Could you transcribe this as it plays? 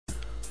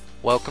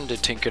Welcome to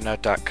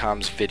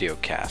Tinkernut.com's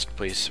videocast.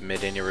 Please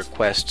submit any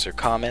requests or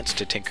comments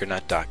to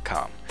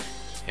Tinkernut.com.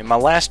 In my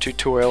last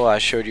tutorial I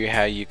showed you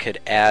how you could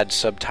add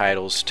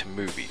subtitles to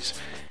movies.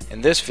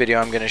 In this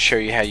video I'm going to show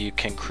you how you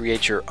can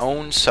create your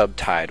own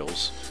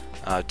subtitles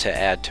to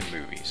add to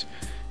movies.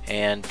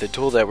 And the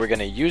tool that we're going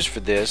to use for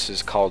this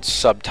is called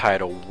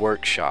Subtitle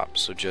Workshop.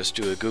 So just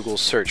do a Google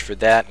search for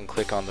that and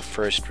click on the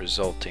first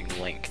resulting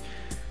link.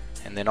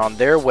 And then on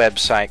their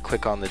website,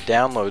 click on the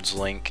Downloads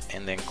link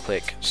and then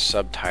click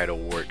Subtitle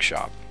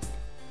Workshop.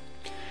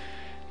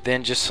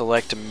 Then just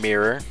select a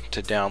mirror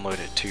to download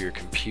it to your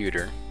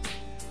computer.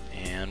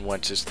 And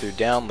once it's through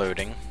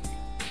downloading,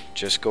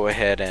 just go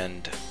ahead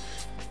and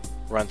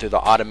run through the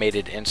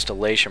automated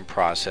installation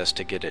process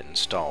to get it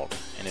installed.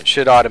 And it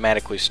should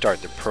automatically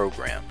start the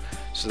program.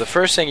 So the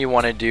first thing you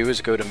want to do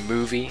is go to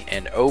Movie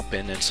and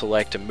Open and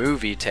select a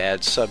movie to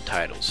add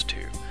subtitles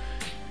to.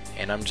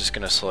 And I'm just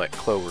going to select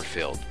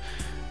Cloverfield.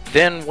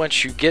 Then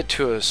once you get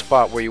to a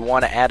spot where you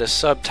want to add a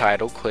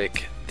subtitle,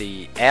 click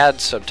the Add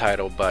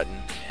Subtitle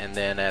button, and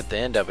then at the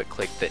end of it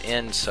click the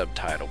End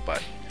Subtitle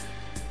button.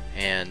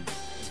 And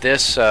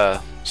this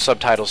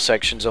subtitle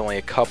section is only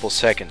a couple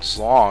seconds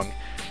long,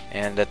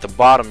 and at the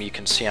bottom you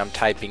can see I'm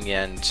typing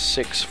in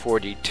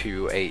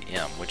 6:42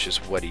 a.m., which is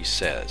what he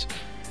says.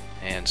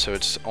 And so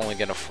it's only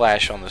going to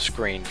flash on the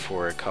screen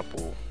for a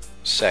couple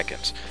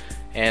seconds.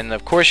 And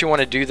of course you want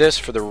to do this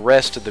for the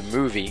rest of the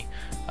movie,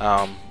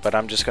 but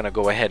I'm just going to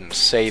go ahead and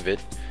save it.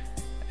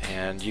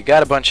 And you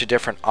got a bunch of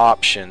different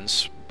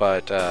options,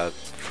 but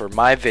for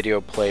my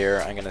video player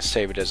I'm going to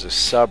save it as a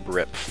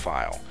subrip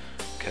file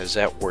because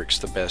that works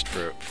the best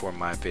for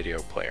my video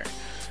player.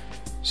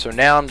 So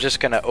now I'm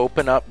just going to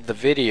open up the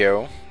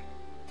video,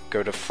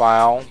 go to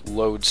File,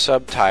 Load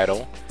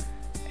Subtitle,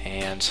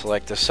 and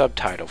select the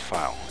subtitle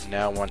file.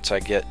 Now once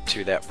I get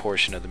to that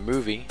portion of the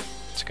movie,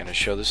 it's going to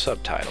show the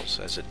subtitles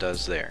as it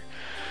does there.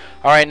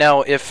 Alright,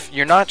 now if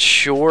you're not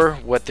sure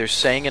what they're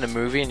saying in a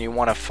movie and you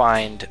want to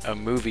find a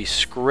movie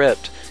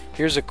script,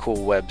 here's a cool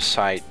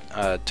website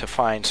to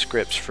find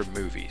scripts for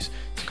movies.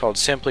 It's called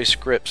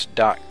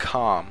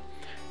simplyscripts.com,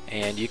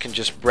 and you can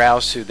just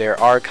browse through their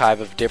archive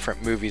of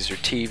different movies or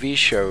TV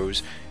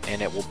shows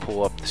and it will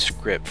pull up the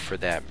script for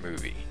that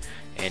movie,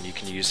 and you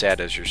can use that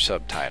as your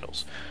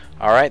subtitles.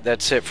 Alright,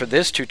 that's it for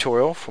this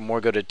tutorial. For more,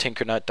 go to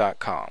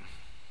Tinkernut.com.